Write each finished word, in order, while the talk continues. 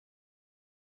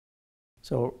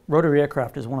So rotary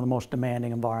aircraft is one of the most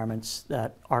demanding environments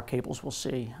that our cables will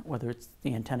see, whether it's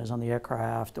the antennas on the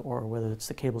aircraft or whether it's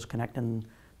the cables connecting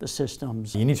the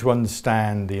systems. You need to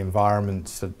understand the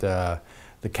environments that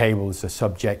the cables are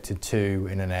subjected to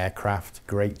in an aircraft.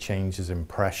 Great changes in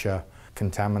pressure,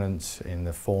 contaminants in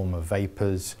the form of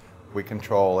vapors. We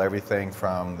control everything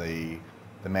from the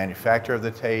manufacture of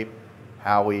the tape,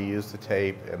 how we use the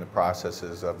tape, and the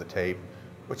processes of the tape,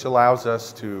 which allows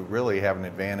us to really have an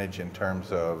advantage in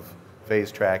terms of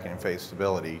phase tracking and phase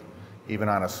stability, even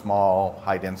on a small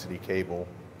high-density cable,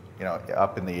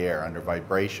 up in the air, under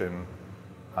vibration,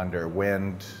 under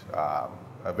wind,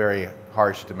 a very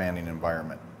harsh, demanding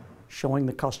environment. Showing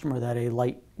the customer that a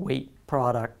lightweight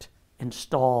product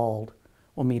installed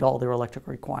will meet all their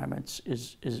electrical requirements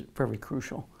is very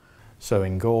crucial. So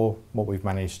in GORE, what we've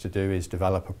managed to do is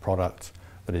develop a product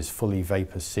that is fully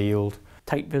vapor sealed.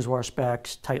 Tight viswar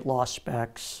specs, tight loss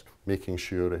specs. Making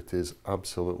sure it is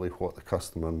absolutely what the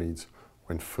customer needs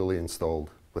when fully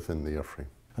installed within the airframe.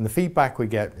 And the feedback we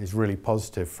get is really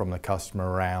positive from the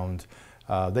customer around,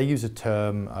 they use a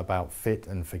term about fit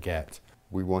and forget.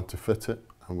 We want to fit it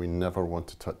and we never want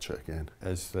to touch it again.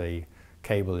 As the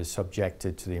cable is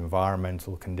subjected to the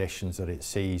environmental conditions that it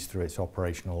sees through its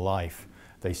operational life,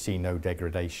 they see no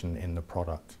degradation in the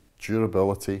product.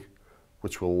 Durability,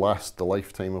 which will last the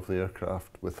lifetime of the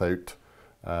aircraft without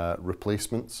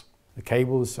replacements. The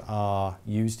cables are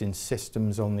used in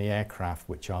systems on the aircraft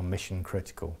which are mission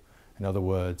critical. In other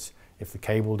words, if the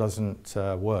cable doesn't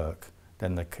work,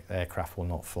 then the aircraft will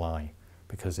not fly,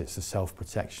 because it's a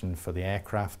self-protection for the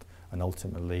aircraft and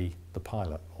ultimately the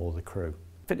pilot or the crew.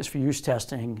 Fitness for use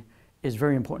testing is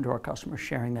very important to our customers.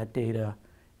 Sharing that data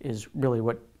is really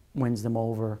what wins them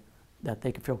over, that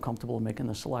they can feel comfortable making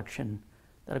the selection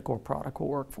that a GORE product will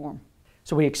work for them.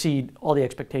 So we exceed all the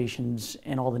expectations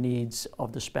and all the needs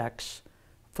of the specs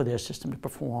for their system to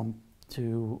perform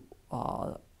to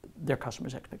their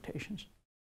customers' expectations.